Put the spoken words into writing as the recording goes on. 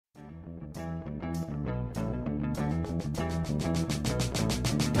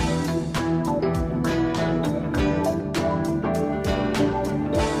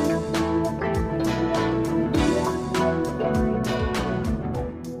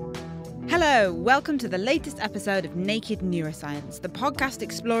Hello, welcome to the latest episode of Naked Neuroscience, the podcast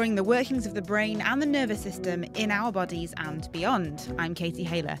exploring the workings of the brain and the nervous system in our bodies and beyond. I'm Katie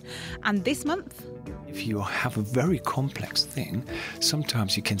Haylor, and this month... If you have a very complex thing,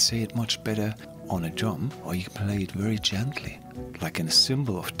 sometimes you can say it much better on a drum, or you can play it very gently, like in a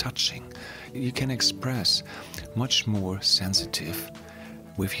symbol of touching. You can express much more sensitive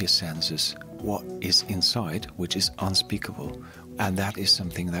with your senses what is inside, which is unspeakable. And that is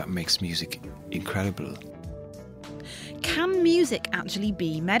something that makes music incredible. Can music actually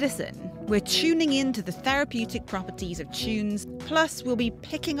be medicine? We're tuning into the therapeutic properties of tunes, plus we'll be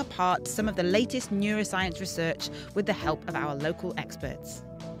picking apart some of the latest neuroscience research with the help of our local experts.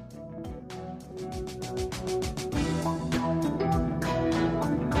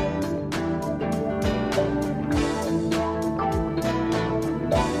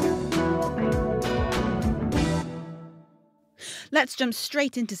 Let's jump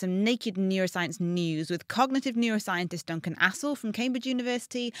straight into some Naked Neuroscience news with cognitive neuroscientist Duncan Assel from Cambridge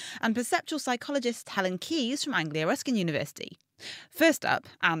University and perceptual psychologist Helen Keyes from Anglia Ruskin University. First up,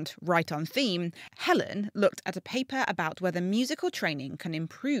 and right on theme, Helen looked at a paper about whether musical training can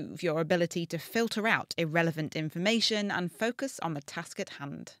improve your ability to filter out irrelevant information and focus on the task at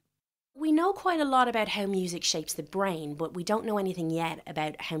hand. We know quite a lot about how music shapes the brain, but we don't know anything yet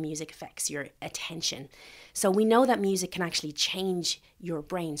about how music affects your attention. So we know that music can actually change your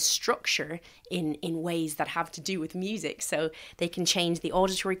brain structure in ways that have to do with music. So they can change the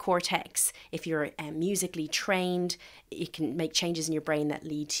auditory cortex. If you're musically trained, it can make changes in your brain that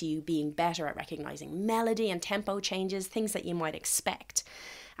lead to you being better at recognizing melody and tempo changes, things that you might expect.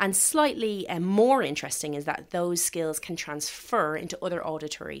 And slightly more interesting is that those skills can transfer into other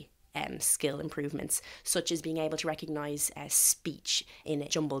auditory skill improvements, such as being able to recognise speech in a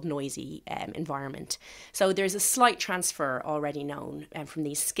jumbled, noisy environment. So there's a slight transfer already known from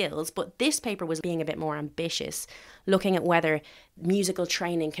these skills, but this paper was being a bit more ambitious, looking at whether musical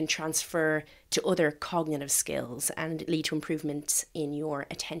training can transfer to other cognitive skills and lead to improvements in your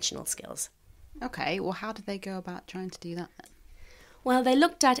attentional skills. Okay, well, how did they go about trying to do that then? Well, they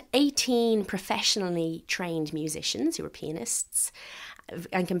looked at 18 professionally trained musicians who were pianists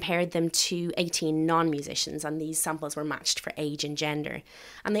and compared them to 18 non-musicians, and these samples were matched for age and gender.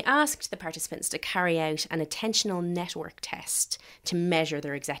 And they asked the participants to carry out an attentional network test to measure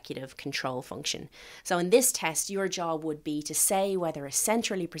their executive control function. So in this test, your job would be to say whether a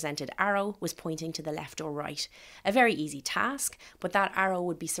centrally presented arrow was pointing to the left or right. A very easy task, but that arrow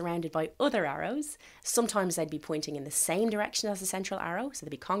would be surrounded by other arrows. Sometimes they'd be pointing in the same direction as the central arrow, so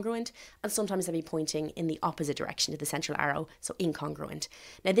they'd be congruent, and sometimes they'd be pointing in the opposite direction to the central arrow, so incongruent.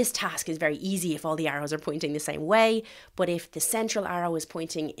 Now, this task is very easy if all the arrows are pointing the same way, but if the central arrow is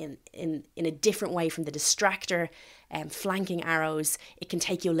pointing in a different way from the distractor flanking arrows, it can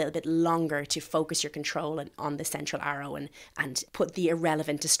take you a little bit longer to focus your control on the central arrow and put the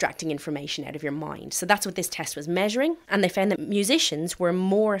irrelevant, distracting information out of your mind. So that's what this test was measuring, and they found that musicians were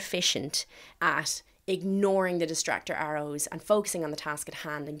more efficient at ignoring the distractor arrows and focusing on the task at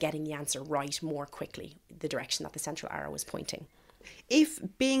hand and getting the answer right more quickly, the direction that the central arrow was pointing. If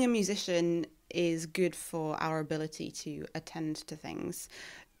being a musician is good for our ability to attend to things,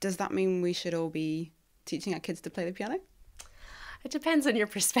 does that mean we should all be teaching our kids to play the piano? It depends on your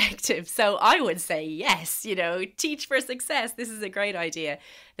perspective. So I would say yes, teach for success. This is a great idea.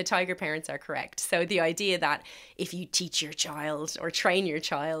 The Tiger parents are correct. So the idea that if you teach your child or train your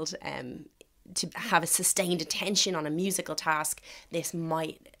child to have a sustained attention on a musical task, this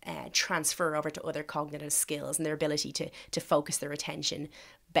might transfer over to other cognitive skills and their ability to focus their attention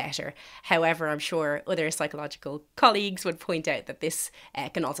better. However, I'm sure other psychological colleagues would point out that this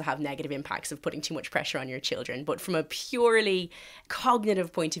can also have negative impacts of putting too much pressure on your children. But from a purely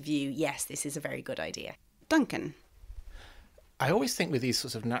cognitive point of view, yes, this is a very good idea. Duncan? I always think with these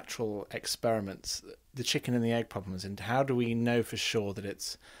sorts of natural experiments, the chicken and the egg problems, and how do we know for sure that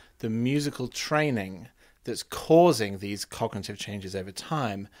it's the musical training that's causing these cognitive changes over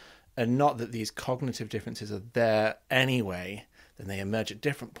time, and not that these cognitive differences are there anyway, then they emerge at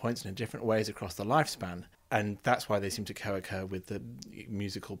different points and in different ways across the lifespan. And that's why they seem to co-occur with the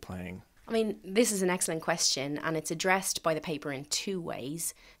musical playing. I mean, this is an excellent question, and it's addressed by the paper in two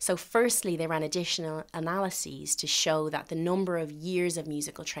ways. So firstly, they ran additional analyses to show that the number of years of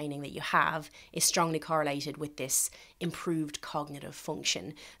musical training that you have is strongly correlated with this improved cognitive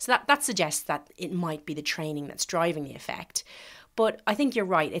function. So that suggests that it might be the training that's driving the effect. But I think you're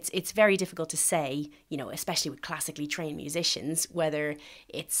right. It's very difficult to say, especially with classically trained musicians, whether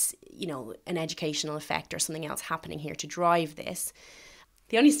it's, an educational effect or something else happening here to drive this.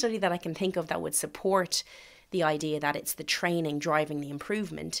 The only study that I can think of that would support the idea that it's the training driving the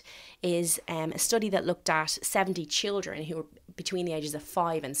improvement is a study that looked at 70 children who were between the ages of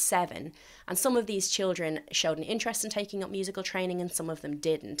 5 and 7. And some of these children showed an interest in taking up musical training and some of them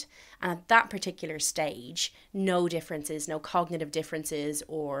didn't. And at that particular stage, no differences, no cognitive differences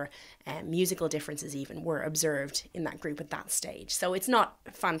or musical differences even were observed in that group at that stage. So it's not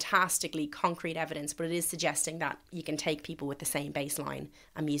fantastically concrete evidence, but it is suggesting that you can take people with the same baseline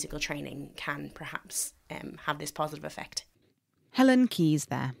and musical training can perhaps have this positive effect. Helen Keyes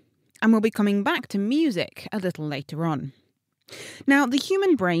there. And we'll be coming back to music a little later on. Now, the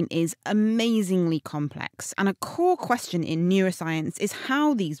human brain is amazingly complex, and a core question in neuroscience is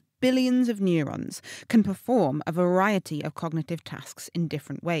how these billions of neurons can perform a variety of cognitive tasks in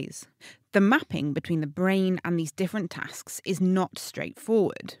different ways. The mapping between the brain and these different tasks is not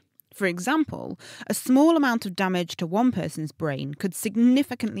straightforward. For example, a small amount of damage to one person's brain could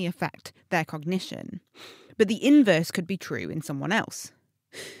significantly affect their cognition, but the inverse could be true in someone else.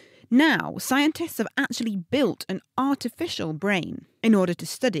 Now, scientists have actually built an artificial brain in order to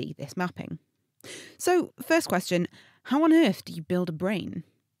study this mapping. So, first question, how on earth do you build a brain?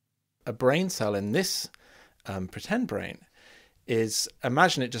 A brain cell in this pretend brain is,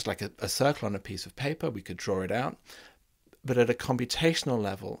 imagine it just like a circle on a piece of paper. We could draw it out. But at a computational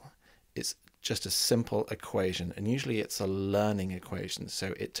level, it's just a simple equation. And usually it's a learning equation.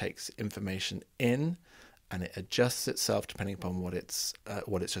 So it takes information in and it adjusts itself depending upon what it's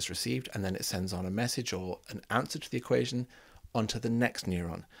just received, and then it sends on a message or an answer to the equation onto the next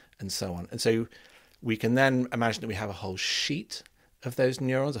neuron, and so on. And so we can then imagine that we have a whole sheet of those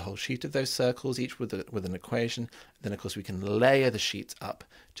neurons, a whole sheet of those circles, each with an equation. Then, of course, we can layer the sheets up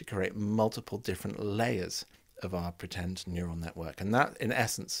to create multiple different layers of our pretend neural network. And that, in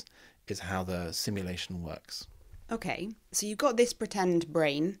essence, is how the simulation works. Okay, so you've got this pretend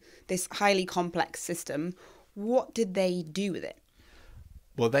brain, this highly complex system. What did they do with it?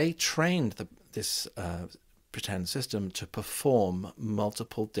 Well, they trained this pretend system to perform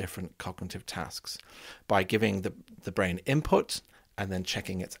multiple different cognitive tasks by giving the brain input and then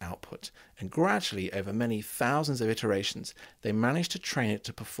checking its output. And gradually, over many thousands of iterations, they managed to train it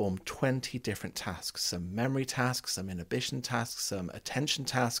to perform 20 different tasks, some memory tasks, some inhibition tasks, some attention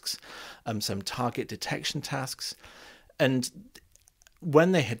tasks, some target detection tasks. And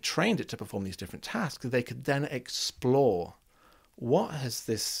when they had trained it to perform these different tasks, they could then explore what has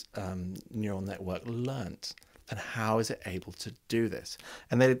this neural network learnt and how is it able to do this?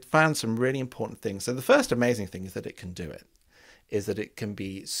 And they found some really important things. So the first amazing thing is that it can do it. Is that it can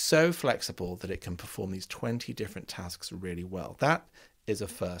be so flexible that it can perform these 20 different tasks really well. That is a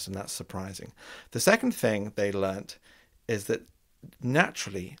first, and that's surprising. The second thing they learnt is that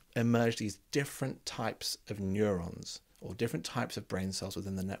naturally emerge these different types of neurons or different types of brain cells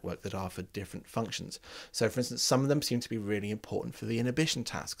within the network that are for different functions. So, for instance, some of them seem to be really important for the inhibition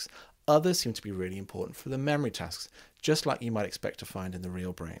tasks. Others seem to be really important for the memory tasks, just like you might expect to find in the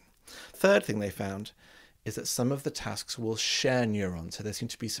real brain. Third thing they found is that some of the tasks will share neurons. So there seem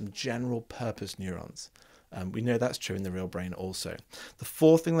to be some general purpose neurons. We know that's true in the real brain also. The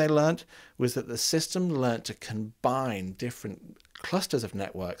fourth thing they learned was that the system learned to combine different clusters of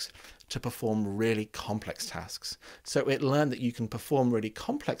networks to perform really complex tasks. So it learned that you can perform really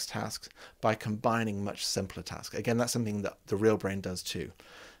complex tasks by combining much simpler tasks. Again, that's something that the real brain does too.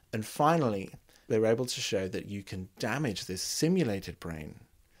 And finally, they were able to show that you can damage this simulated brain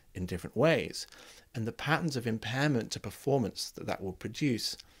in different ways. And the patterns of impairment to performance that will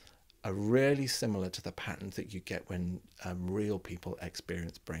produce are really similar to the patterns that you get when real people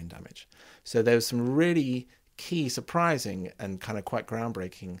experience brain damage. So there's some really key, surprising, and kind of quite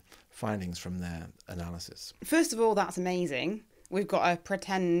groundbreaking findings from their analysis. First of all, that's amazing. We've got a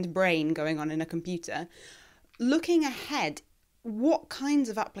pretend brain going on in a computer. Looking ahead, what kinds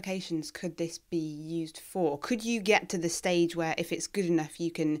of applications could this be used for? Could you get to the stage where, if it's good enough,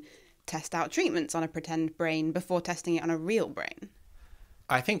 you can test out treatments on a pretend brain before testing it on a real brain?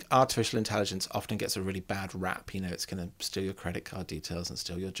 I think artificial intelligence often gets a really bad rap. It's going to steal your credit card details and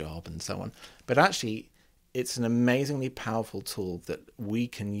steal your job and so on. But actually, it's an amazingly powerful tool that we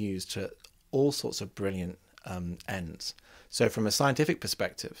can use to all sorts of brilliant ends. So from a scientific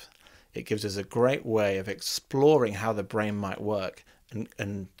perspective, it gives us a great way of exploring how the brain might work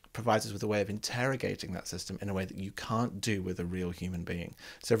and provides us with a way of interrogating that system in a way that you can't do with a real human being.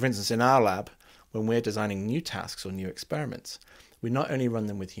 So for instance, in our lab, when we're designing new tasks or new experiments, we not only run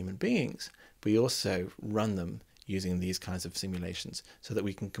them with human beings, we also run them using these kinds of simulations so that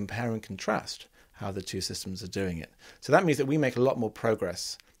we can compare and contrast how the two systems are doing it. So that means that we make a lot more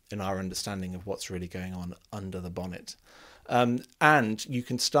progress in our understanding of what's really going on under the bonnet. And you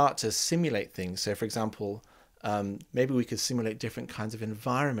can start to simulate things. So, for example, maybe we could simulate different kinds of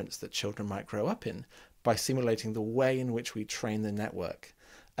environments that children might grow up in by simulating the way in which we train the network.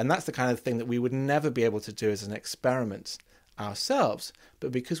 And that's the kind of thing that we would never be able to do as an experiment ourselves.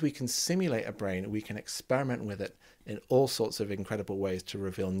 But because we can simulate a brain, we can experiment with it in all sorts of incredible ways to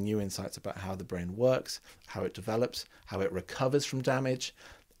reveal new insights about how the brain works, how it develops, how it recovers from damage,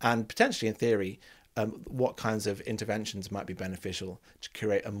 and potentially, in theory, what kinds of interventions might be beneficial to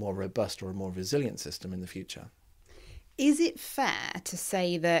create a more robust or a more resilient system in the future. Is it fair to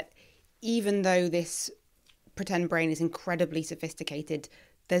say that even though this pretend brain is incredibly sophisticated,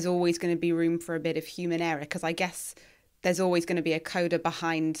 there's always going to be room for a bit of human error? Because I guess there's always going to be a coder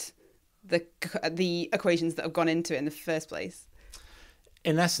behind the equations that have gone into it in the first place.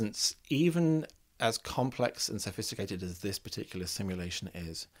 In essence, even as complex and sophisticated as this particular simulation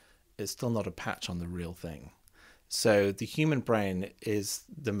is, it's still not a patch on the real thing. So the human brain is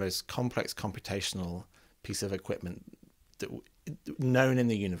the most complex computational piece of equipment known in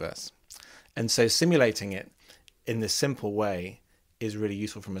the universe. And so simulating it in this simple way is really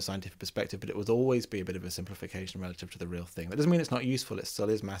useful from a scientific perspective, but it would always be a bit of a simplification relative to the real thing. That doesn't mean it's not useful. It still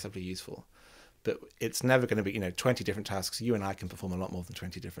is massively useful. But it's never going to be, 20 different tasks. You and I can perform a lot more than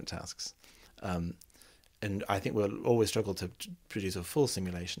 20 different tasks. And I think we'll always struggle to produce a full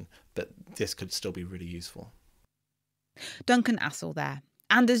simulation, but this could still be really useful. Duncan Assel there.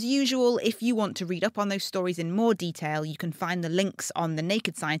 And as usual, if you want to read up on those stories in more detail, you can find the links on the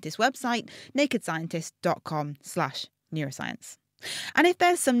Naked Scientist website, nakedscientist.com/neuroscience. And if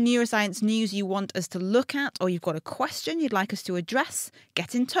there's some neuroscience news you want us to look at, or you've got a question you'd like us to address,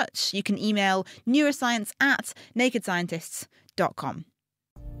 get in touch. You can email neuroscience@nakedscientists.com.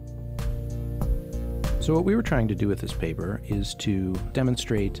 So what we were trying to do with this paper is to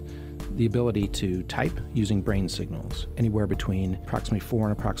demonstrate the ability to type using brain signals, anywhere between approximately 4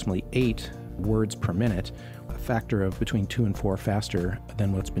 and approximately 8 words per minute, a factor of between 2 and 4 faster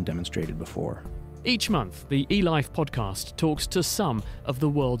than what's been demonstrated before. Each month, the eLife podcast talks to some of the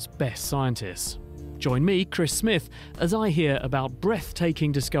world's best scientists. Join me, Chris Smith, as I hear about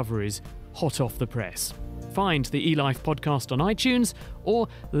breathtaking discoveries hot off the press. Find the eLife podcast on iTunes or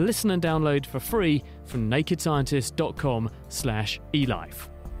listen and download for free from nakedscientist.com/eLife.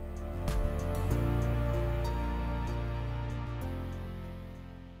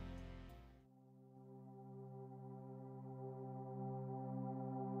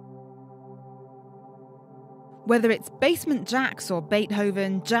 Whether it's Basement Jaxx or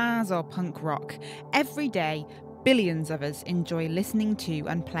Beethoven, jazz or punk rock, every day billions of us enjoy listening to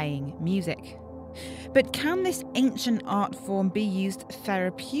and playing music. But can this ancient art form be used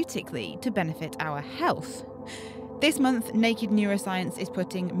therapeutically to benefit our health? This month, Naked Neuroscience is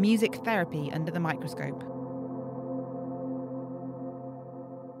putting music therapy under the microscope.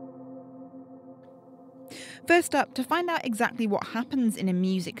 First up, to find out exactly what happens in a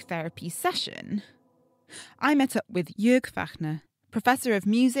music therapy session, I met up with Jörg Fachner, Professor of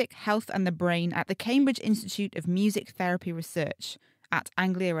Music, Health and the Brain at the Cambridge Institute of Music Therapy Research at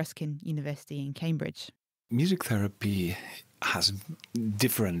Anglia Ruskin University in Cambridge. Music therapy has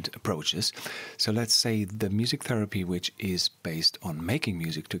different approaches. So let's say the music therapy which is based on making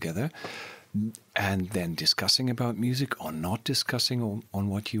music together and then discussing about music or not discussing on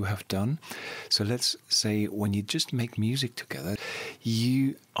what you have done. So let's say when you just make music together,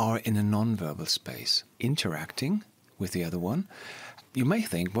 you are in a non-verbal space, interacting with the other one. You may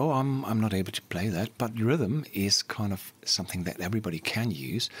think, well, I'm not able to play that, but rhythm is kind of something that everybody can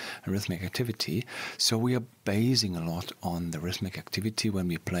use, a rhythmic activity. So we are basing a lot on the rhythmic activity when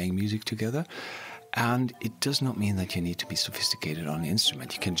we're playing music together. And it does not mean that you need to be sophisticated on an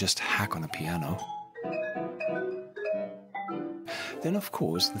instrument. You can just hack on a piano. Then, of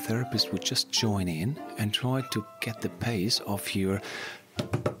course, the therapist would just join in and try to get the pace of your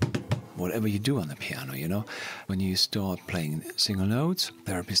whatever you do on the piano, you know. When you start playing single notes, the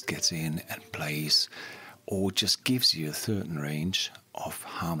therapist gets in and plays or just gives you a certain range of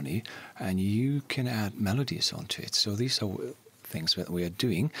harmony and you can add melodies onto it. So these are things that we are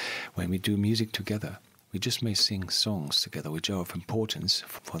doing when we do music together. We just may sing songs together which are of importance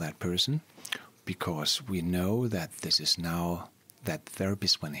for that person because we know that this is now that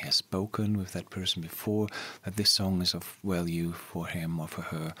therapist, when he has spoken with that person before, that this song is of value for him or for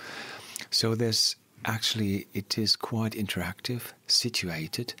her. So there's actually, it is quite interactive,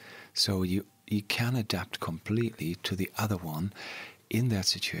 situated, so you can adapt completely to the other one in that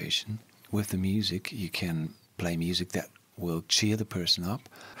situation. With the music, you can play music that will cheer the person up,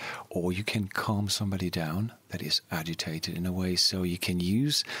 or you can calm somebody down that is agitated in a way. So you can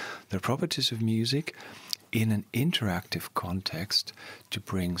use the properties of music in an interactive context to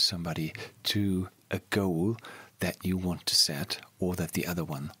bring somebody to a goal that you want to set or that the other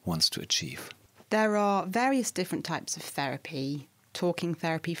one wants to achieve. There are various different types of therapy, talking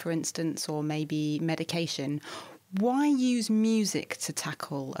therapy, for instance, or maybe medication. Why use music to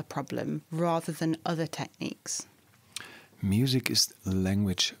tackle a problem rather than other techniques? Music is the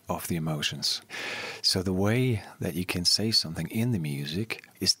language of the emotions. So the way that you can say something in the music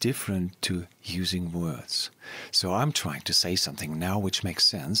is different to using words. So I'm trying to say something now which makes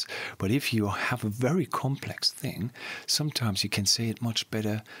sense, but if you have a very complex thing, sometimes you can say it much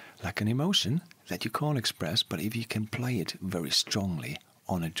better like an emotion that you can't express, but if you can play it very strongly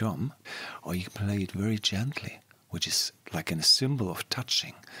on a drum, or you can play it very gently, which is like a symbol of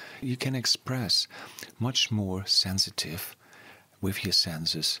touching, you can express much more sensitive with your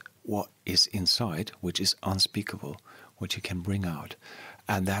senses what is inside, which is unspeakable, what you can bring out.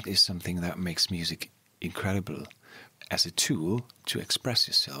 And that is something that makes music incredible as a tool to express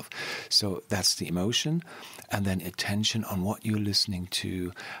yourself. So that's the emotion, and then attention on what you're listening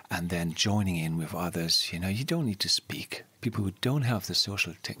to, and then joining in with others. You know, you don't need to speak. People who don't have the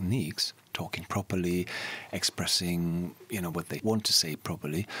social techniques, talking properly, expressing, what they want to say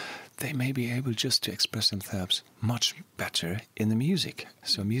properly, they may be able just to express themselves much better in the music.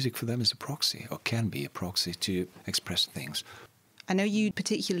 So music for them is a proxy, or can be a proxy to express things. I know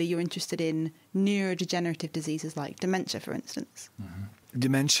you're interested in neurodegenerative diseases like dementia, for instance. Mm-hmm.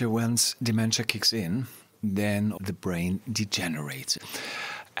 Dementia, once dementia kicks in, then the brain degenerates.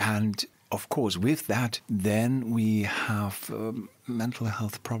 And of course, with that, then we have mental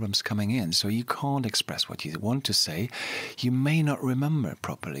health problems coming in. So you can't express what you want to say. You may not remember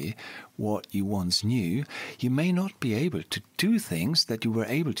properly what you once knew. You may not be able to do things that you were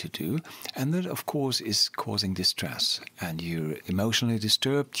able to do. And that, of course, is causing distress. And you're emotionally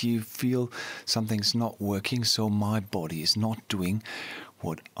disturbed. You feel something's not working, so my body is not doing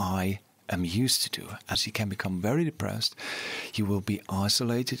what I am used to do. As you can become very depressed, you will be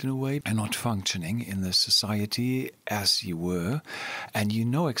isolated in a way and not functioning in the society as you were. And you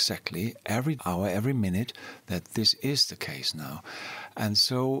know exactly every hour, every minute that this is the case now. And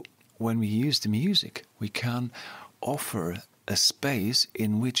so when we use the music, we can offer a space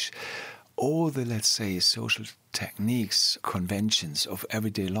in which all the, let's say, social techniques, conventions of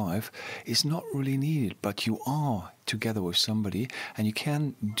everyday life is not really needed, but you are together with somebody and you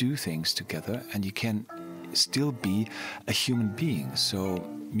can do things together and you can still be a human being. So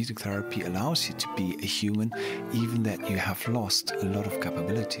music therapy allows you to be a human, even that you have lost a lot of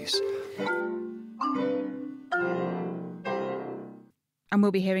capabilities. And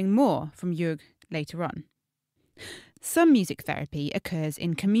we'll be hearing more from Jörg later on. Some music therapy occurs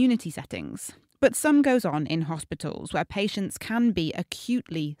in community settings, but some goes on in hospitals where patients can be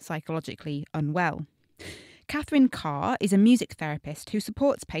acutely psychologically unwell. Catherine Carr is a music therapist who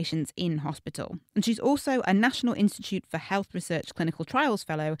supports patients in hospital, and she's also a National Institute for Health Research Clinical Trials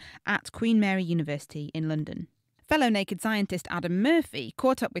Fellow at Queen Mary University in London. Fellow Naked Scientist Adam Murphy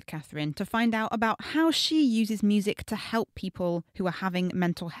caught up with Catherine to find out about how she uses music to help people who are having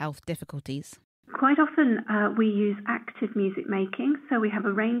mental health difficulties. Quite often we use active music making, so we have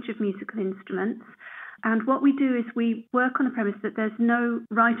a range of musical instruments, and what we do is we work on the premise that there's no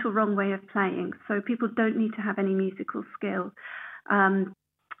right or wrong way of playing, so people don't need to have any musical skill. And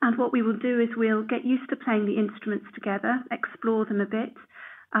what we will do is we'll get used to playing the instruments together, explore them a bit,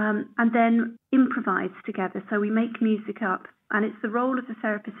 and then improvise together. So we make music up, and it's the role of the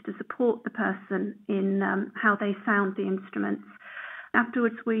therapist to support the person in how they sound the instruments.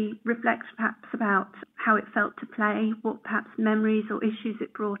 Afterwards, we reflect perhaps about how it felt to play, what perhaps memories or issues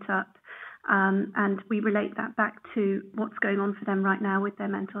it brought up, and we relate that back to what's going on for them right now with their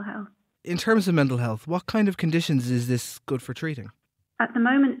mental health. In terms of mental health, what kind of conditions is this good for treating? At the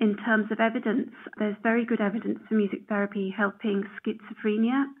moment, in terms of evidence, there's very good evidence for music therapy helping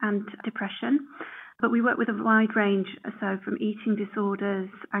schizophrenia and depression, but we work with a wide range, so from eating disorders,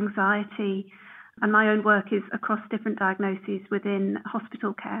 anxiety, and my own work is across different diagnoses within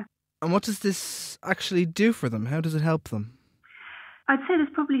hospital care. And what does this actually do for them? How does it help them? I'd say there's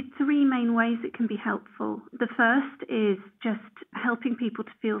probably three main ways it can be helpful. The first is just helping people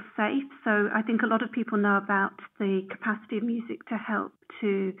to feel safe. So I think a lot of people know about the capacity of music to help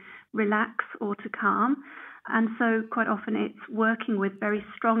to relax or to calm. And so quite often it's working with very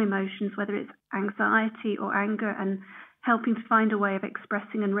strong emotions, whether it's anxiety or anger, and helping to find a way of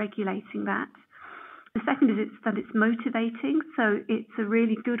expressing and regulating that. The second is that it's motivating, so it's a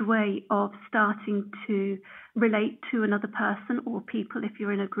really good way of starting to relate to another person or people if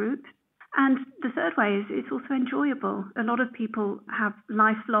you're in a group. And the third way is it's also enjoyable. A lot of people have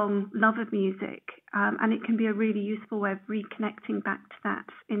lifelong love of music, and it can be a really useful way of reconnecting back to that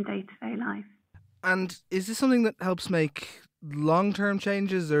in day-to-day life. And is this something that helps make long-term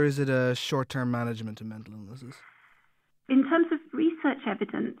changes, or is it a short-term management of mental illnesses? In terms of research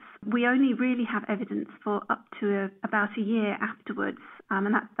evidence, we only really have evidence for up to about a year afterwards,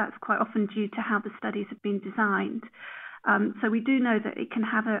 and that's quite often due to how the studies have been designed. So we do know that it can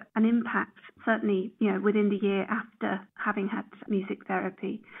have an impact, certainly, within the year after having had music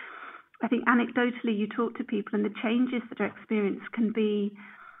therapy. I think anecdotally, you talk to people and the changes that are experienced can be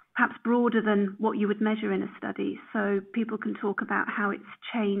perhaps broader than what you would measure in a study. So people can talk about how it's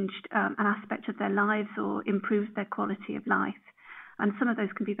changed an aspect of their lives or improved their quality of life. And some of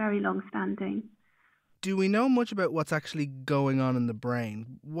those can be very long-standing. Do we know much about what's actually going on in the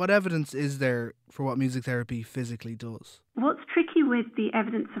brain? What evidence is there for what music therapy physically does? What's tricky with the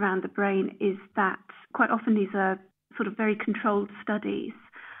evidence around the brain is that quite often these are sort of very controlled studies.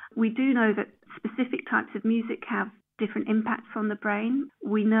 We do know that specific types of music have different impacts on the brain.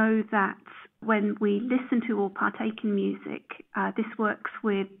 We know that when we listen to or partake in music, this works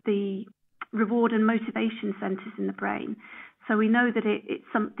with the reward and motivation centres in the brain. So we know that it's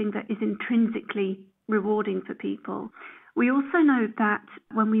something that is intrinsically rewarding for people. We also know that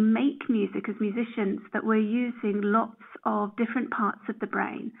when we make music as musicians, that we're using lots of different parts of the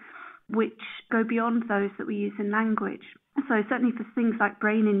brain, which go beyond those that we use in language. So certainly for things like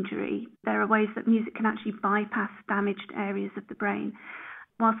brain injury, there are ways that music can actually bypass damaged areas of the brain.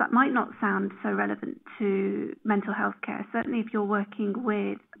 Whilst that might not sound so relevant to mental health care, certainly if you're working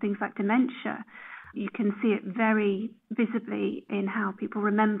with things like dementia, you can see it very visibly in how people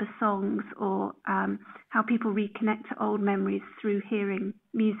remember songs or how people reconnect to old memories through hearing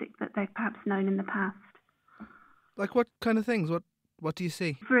music that they've perhaps known in the past. Like what kind of things? What do you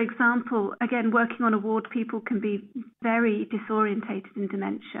see? For example, again, working on a ward, people can be very disorientated in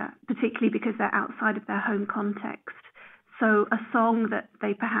dementia, particularly because they're outside of their home context. So a song that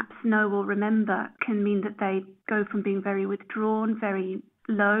they perhaps know or remember can mean that they go from being very withdrawn, very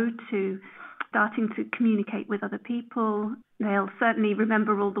low, to starting to communicate with other people. They'll certainly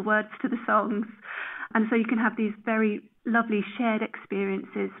remember all the words to the songs. And so you can have these very lovely shared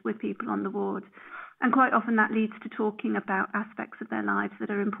experiences with people on the ward. And quite often that leads to talking about aspects of their lives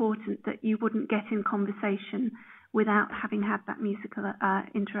that are important that you wouldn't get in conversation without having had that musical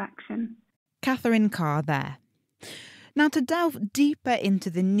interaction. Catherine Carr there. Now, to delve deeper into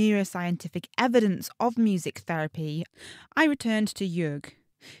the neuroscientific evidence of music therapy, I returned to Jörg,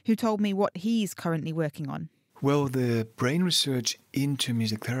 who told me what he's currently working on. Well, the brain research into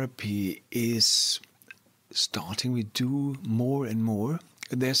music therapy is starting. We do more and more.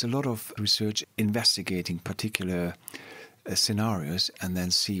 There's a lot of research investigating particular scenarios and then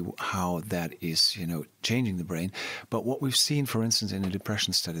see how that is, changing the brain. But what we've seen, for instance, in a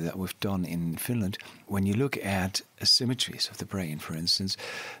depression study that we've done in Finland, when you look at asymmetries of the brain, for instance,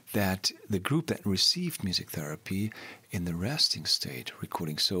 that the group that received music therapy in the resting state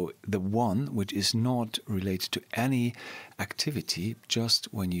recording, so the one which is not related to any activity, just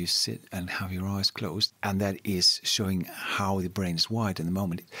when you sit and have your eyes closed, and that is showing how the brain is wired in the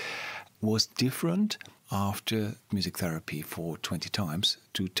moment, was different after music therapy for 20 times,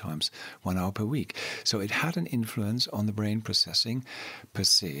 2 times, 1 hour per week. So it had an influence on the brain processing per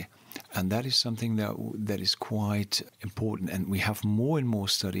se. And that is something that is quite important. And we have more and more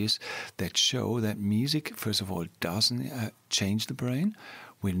studies that show that music, first of all, doesn't change the brain.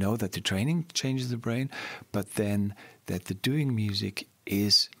 We know that the training changes the brain, but then that the doing music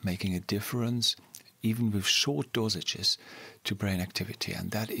is making a difference, even with short dosages, to brain activity.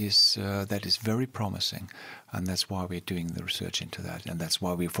 And that is very promising. And that's why we're doing the research into that. And that's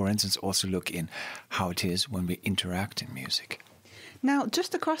why we, for instance, also look in how it is when we interact in music. Now,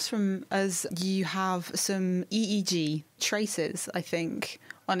 just across from us, you have some EEG traces, I think,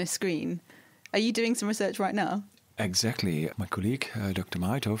 on a screen. Are you doing some research right now? Exactly. My colleague, Dr.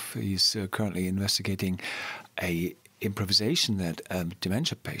 Maitov, is currently investigating a improvisation that a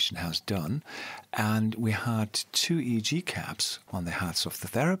dementia patient has done, and we had 2 EEG caps on the heads of the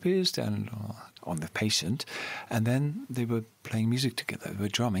therapist and on the patient, and then they were playing music together, they were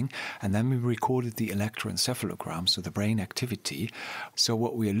drumming, and then we recorded the electroencephalogram, so the brain activity. So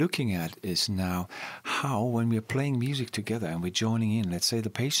what we are looking at is now how, when we are playing music together and we're joining in, let's say the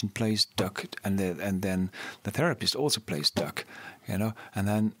patient plays duck and then the therapist also plays duck, and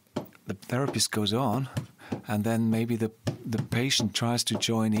then the therapist goes on and then maybe the patient tries to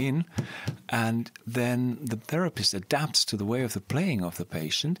join in, and then the therapist adapts to the way of the playing of the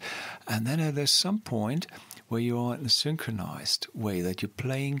patient, and then there's some point where you are in a synchronized way, that you're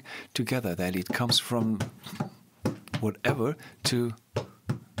playing together, that it comes from whatever to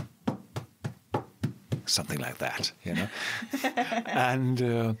something like that, you know.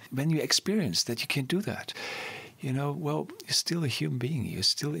 And when you experience that you can do that, you know, well, you're still a human being. You're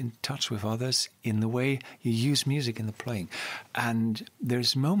still in touch with others in the way you use music in the playing. And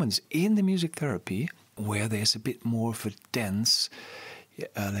there's moments in the music therapy where there's a bit more of a dense,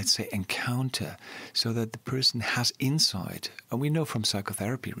 let's say, encounter, so that the person has insight. And we know from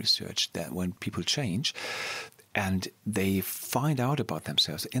psychotherapy research that when people change and they find out about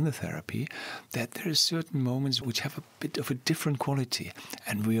themselves in the therapy, that there are certain moments which have a bit of a different quality.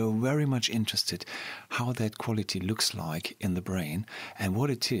 And we are very much interested how that quality looks like in the brain and what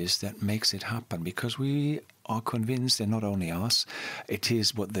it is that makes it happen. Because we are convinced, and not only us, it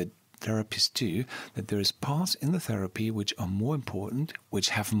is what the therapists do, that there is parts in the therapy which are more important, which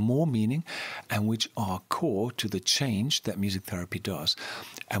have more meaning, and which are core to the change that music therapy does.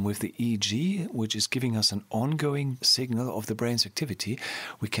 And with the EEG, which is giving us an ongoing signal of the brain's activity,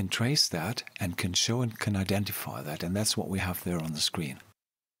 we can trace that and can show and can identify that. And that's what we have there on the screen.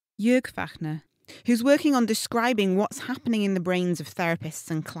 Jörg Fachner, who's working on describing what's happening in the brains of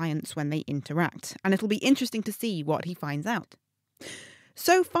therapists and clients when they interact. And it'll be interesting to see what he finds out.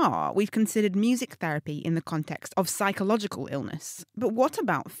 So far, we've considered music therapy in the context of psychological illness. But what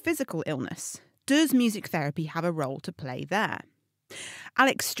about physical illness? Does music therapy have a role to play there?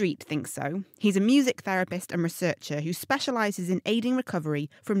 Alex Street thinks so. He's a music therapist and researcher who specialises in aiding recovery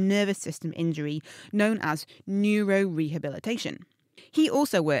from nervous system injury, known as neurorehabilitation. He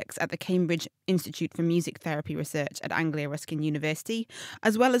also works at the Cambridge Institute for Music Therapy Research at Anglia Ruskin University,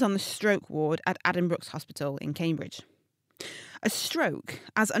 as well as on the stroke ward at Addenbrooke's Hospital in Cambridge. A stroke,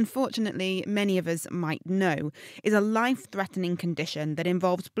 as unfortunately many of us might know, is a life-threatening condition that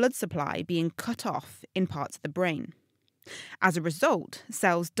involves blood supply being cut off in parts of the brain. As a result,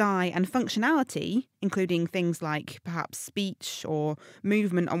 cells die and functionality, including things like perhaps speech or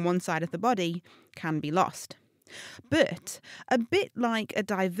movement on one side of the body, can be lost. But a bit like a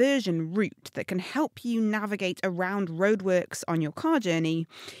diversion route that can help you navigate around roadworks on your car journey,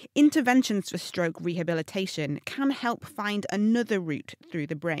 interventions for stroke rehabilitation can help find another route through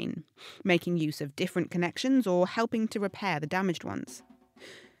the brain, making use of different connections or helping to repair the damaged ones.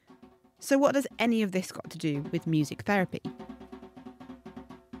 So what does any of this got to do with music therapy?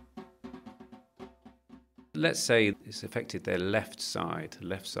 Let's say it's affected their left side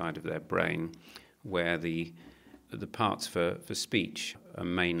of their brain, where the parts for speech are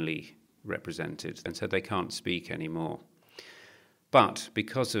mainly represented, and so they can't speak anymore. But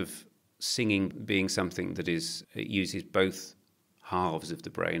because of singing being something that it uses both halves of the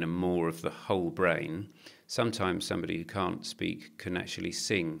brain and more of the whole brain, sometimes somebody who can't speak can actually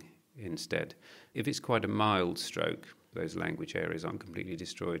sing instead. If it's quite a mild stroke, those language areas aren't completely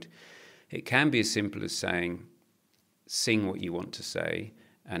destroyed, it can be as simple as saying, sing what you want to say,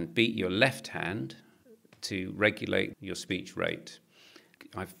 and beat your left hand to regulate your speech rate.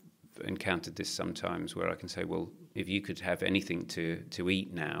 I've encountered this sometimes where I can say, well, if you could have anything to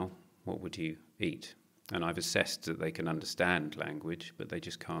eat now, what would you eat? And I've assessed that they can understand language, but they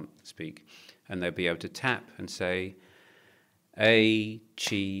just can't speak. And they'll be able to tap and say, a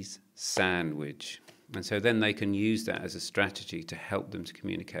cheese sandwich. And so then they can use that as a strategy to help them to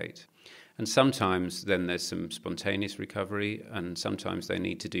communicate. And sometimes then there's some spontaneous recovery, and sometimes they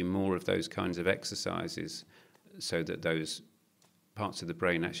need to do more of those kinds of exercises so that those parts of the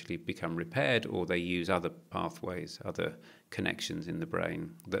brain actually become repaired, or they use other pathways, other connections in the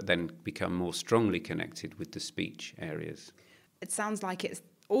brain that then become more strongly connected with the speech areas. It sounds like it's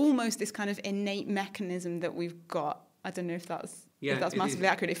almost this kind of innate mechanism that we've got. I don't know if that's massively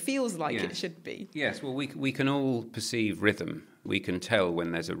accurate. It feels like it should be. Yes, well, we can all perceive rhythm. We can tell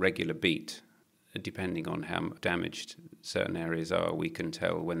when there's a regular beat, depending on how damaged certain areas are. We can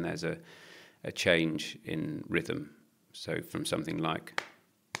tell when there's a change in rhythm. So from something like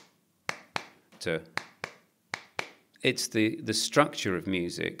to... It's the structure of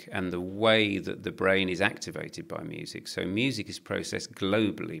music and the way that the brain is activated by music. So music is processed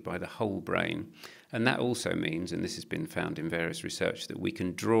globally by the whole brain. And that also means, and this has been found in various research, that we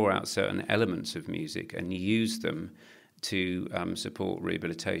can draw out certain elements of music and use them to support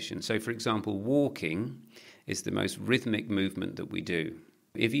rehabilitation. So, for example, walking is the most rhythmic movement that we do.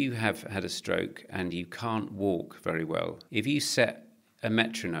 If you have had a stroke and you can't walk very well, if you set a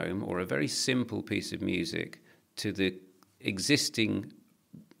metronome or a very simple piece of music to the existing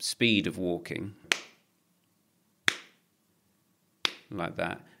speed of walking, like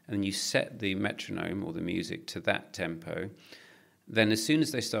that, and you set the metronome or the music to that tempo, then as soon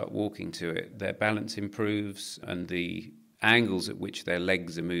as they start walking to it, their balance improves and the angles at which their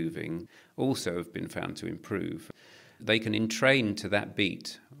legs are moving also have been found to improve. They can entrain to that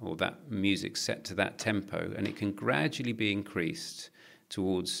beat or that music set to that tempo, and it can gradually be increased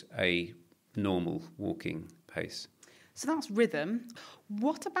towards a normal walking pace. So that's rhythm.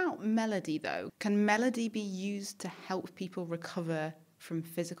 What about melody, though? Can melody be used to help people recover from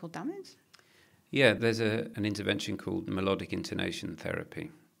physical damage? Yeah, there's an intervention called melodic intonation therapy.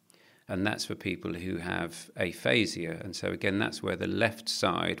 And that's for people who have aphasia. And so, again, that's where the left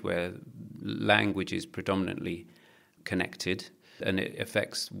side, where language is predominantly connected, and it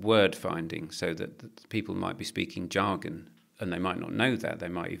affects word finding, so that people might be speaking jargon, and they might not know that. They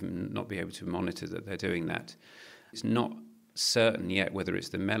might even not be able to monitor that they're doing that. It's not certain yet whether it's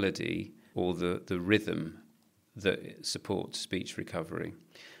the melody or the rhythm that supports speech recovery.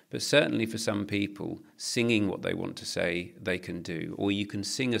 But certainly for some people, singing what they want to say, they can do. Or you can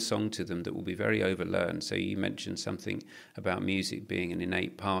sing a song to them that will be very overlearned. So you mentioned something about music being an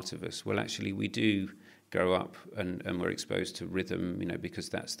innate part of us. Well, actually, we do grow up and we're exposed to rhythm, because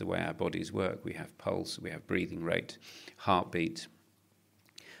that's the way our bodies work. We have pulse, we have breathing rate, heartbeat.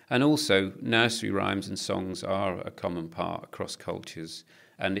 And also, nursery rhymes and songs are a common part across cultures.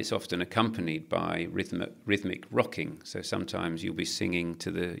 And it's often accompanied by rhythmic rocking. So sometimes you'll be singing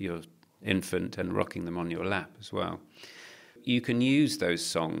to your infant and rocking them on your lap as well. You can use those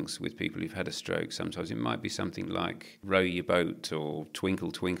songs with people who've had a stroke. Sometimes it might be something like Row Your Boat or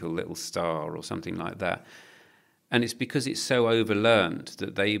Twinkle, Twinkle, Little Star or something like that. And it's because it's so overlearned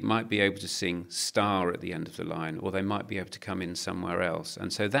that they might be able to sing star at the end of the line, or they might be able to come in somewhere else.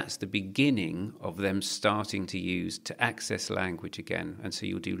 And so that's the beginning of them starting to access language again. And so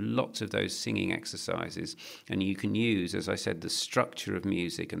you'll do lots of those singing exercises. And you can use, as I said, the structure of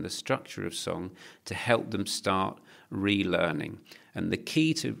music and the structure of song to help them start relearning. And the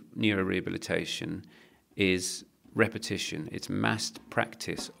key to neurorehabilitation is repetition. It's massed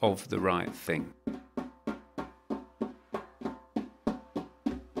practice of the right thing.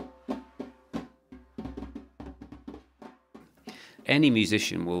 Any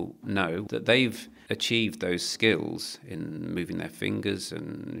musician will know that they've achieved those skills in moving their fingers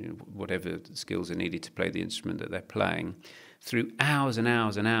and whatever skills are needed to play the instrument that they're playing through hours and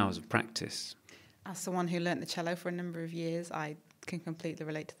hours and hours of practice. As someone who learnt the cello for a number of years, I can completely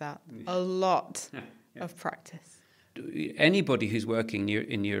relate to that. A lot of practice. Anybody who's working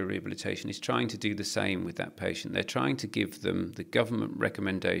in neurorehabilitation is trying to do the same with that patient. They're trying to give them the government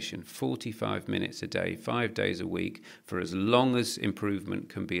recommendation, 45 minutes a day, 5 days a week, for as long as improvement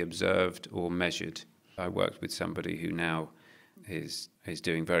can be observed or measured. I worked with somebody who now is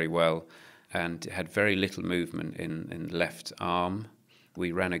doing very well and had very little movement in the left arm.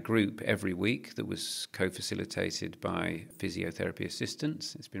 We ran a group every week that was co-facilitated by physiotherapy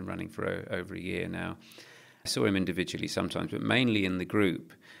assistants. It's been running for over a year now. I saw him individually sometimes, but mainly in the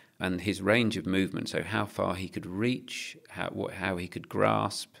group, and his range of movement, so how far he could reach, how he could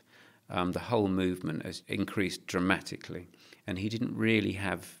grasp, the whole movement has increased dramatically. And he didn't really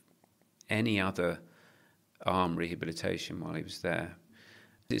have any other arm rehabilitation while he was there.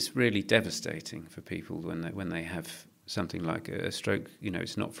 It's really devastating for people when they have something like a stroke.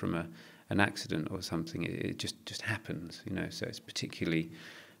 It's not from an accident or something. It just happens. So it's particularly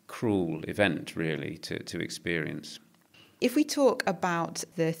cruel event, really, to experience. If we talk about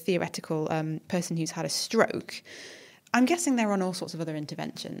the theoretical person who's had a stroke, I'm guessing they're on all sorts of other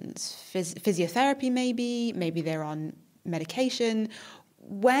interventions. Physiotherapy, maybe they're on medication.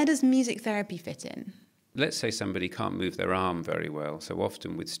 Where does music therapy fit in? Let's say somebody can't move their arm very well. So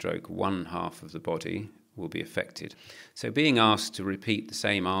often with stroke, one half of the body will be affected. So being asked to repeat the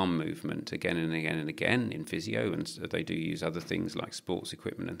same arm movement again and again and again in physio, and they do use other things like sports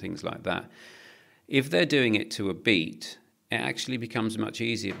equipment and things like that, if they're doing it to a beat, it actually becomes much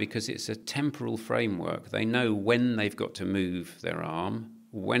easier because it's a temporal framework. They know when they've got to move their arm,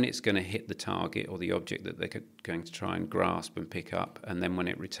 when it's going to hit the target or the object that they're going to try and grasp and pick up, and then when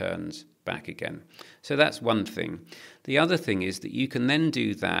it returns back again. So that's one thing. The other thing is that you can then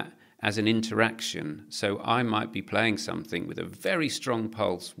do that as an interaction. So I might be playing something with a very strong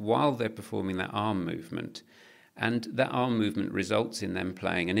pulse while they're performing that arm movement, and that arm movement results in them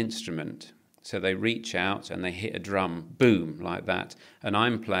playing an instrument. So they reach out and they hit a drum, boom, like that, and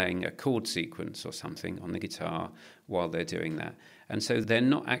I'm playing a chord sequence or something on the guitar while they're doing that. And so they're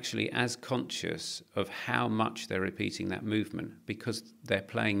not actually as conscious of how much they're repeating that movement because they're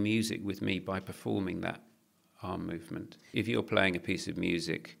playing music with me by performing that arm movement. If you're playing a piece of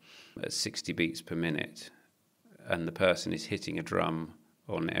music at 60 beats per minute, and the person is hitting a drum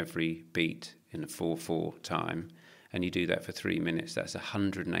on every beat in a 4/4 time, and you do that for 3 minutes, that's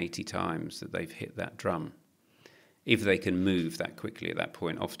 180 times that they've hit that drum. If they can move that quickly at that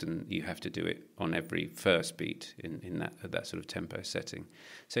point, often you have to do it on every first beat in that sort of tempo setting.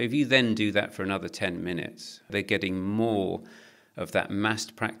 So if you then do that for another 10 minutes, they're getting more of that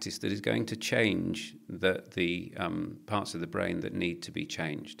massed practice that is going to change the parts of the brain that need to be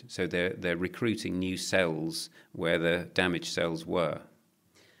changed. So they're recruiting new cells where the damaged cells were.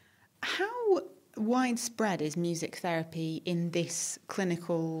 How widespread is music therapy in this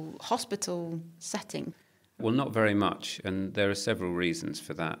clinical hospital setting? Well, not very much, and there are several reasons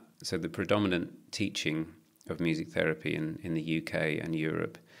for that. So the predominant teaching of music therapy in the UK and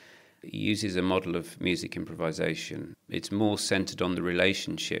Europe uses a model of music improvisation. It's more centred on the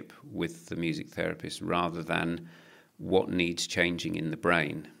relationship with the music therapist rather than what needs changing in the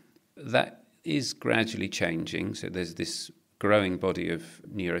brain. That is gradually changing, so there's this growing body of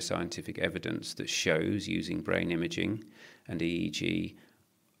neuroscientific evidence that shows, using brain imaging and EEG,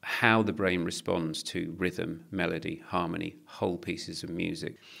 how the brain responds to rhythm, melody, harmony, whole pieces of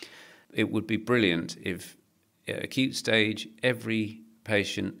music. It would be brilliant if at acute stage every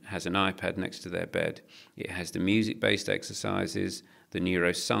patient has an iPad next to their bed. It has the music-based exercises, the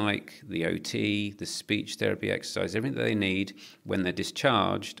neuropsych, the OT, the speech therapy exercise, everything that they need. When they're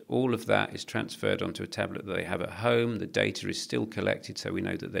discharged, all of that is transferred onto a tablet that they have at home. The data is still collected, so we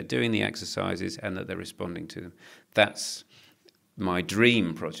know that they're doing the exercises and that they're responding to them. That's my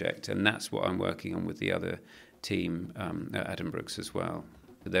dream project, and that's what I'm working on with the other team at Addenbrooke's as well.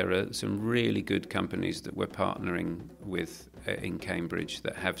 There are some really good companies that we're partnering with in Cambridge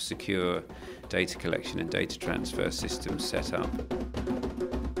that have secure data collection and data transfer systems set up.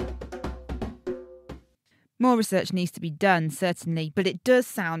 More research needs to be done, certainly, but it does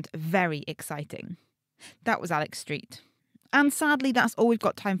sound very exciting. That was Alex Street. And sadly, that's all we've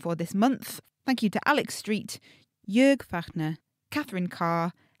got time for this month. Thank you to Alex Street, Jörg Fachner, Catherine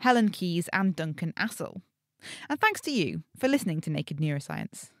Carr, Helen Keyes and Duncan Assel. And thanks to you for listening to Naked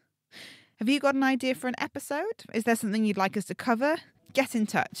Neuroscience. Have you got an idea for an episode? Is there something you'd like us to cover? Get in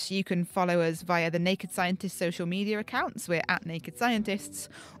touch. You can follow us via the Naked Scientists social media accounts. We're at Naked Scientists.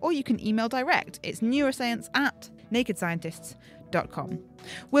 Or you can email direct. It's neuroscience@nakedscientists.com.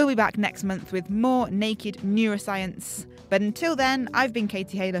 We'll be back next month with more Naked Neuroscience. But until then, I've been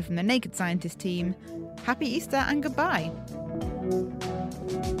Katie Haler from the Naked Scientist team. Happy Easter and goodbye.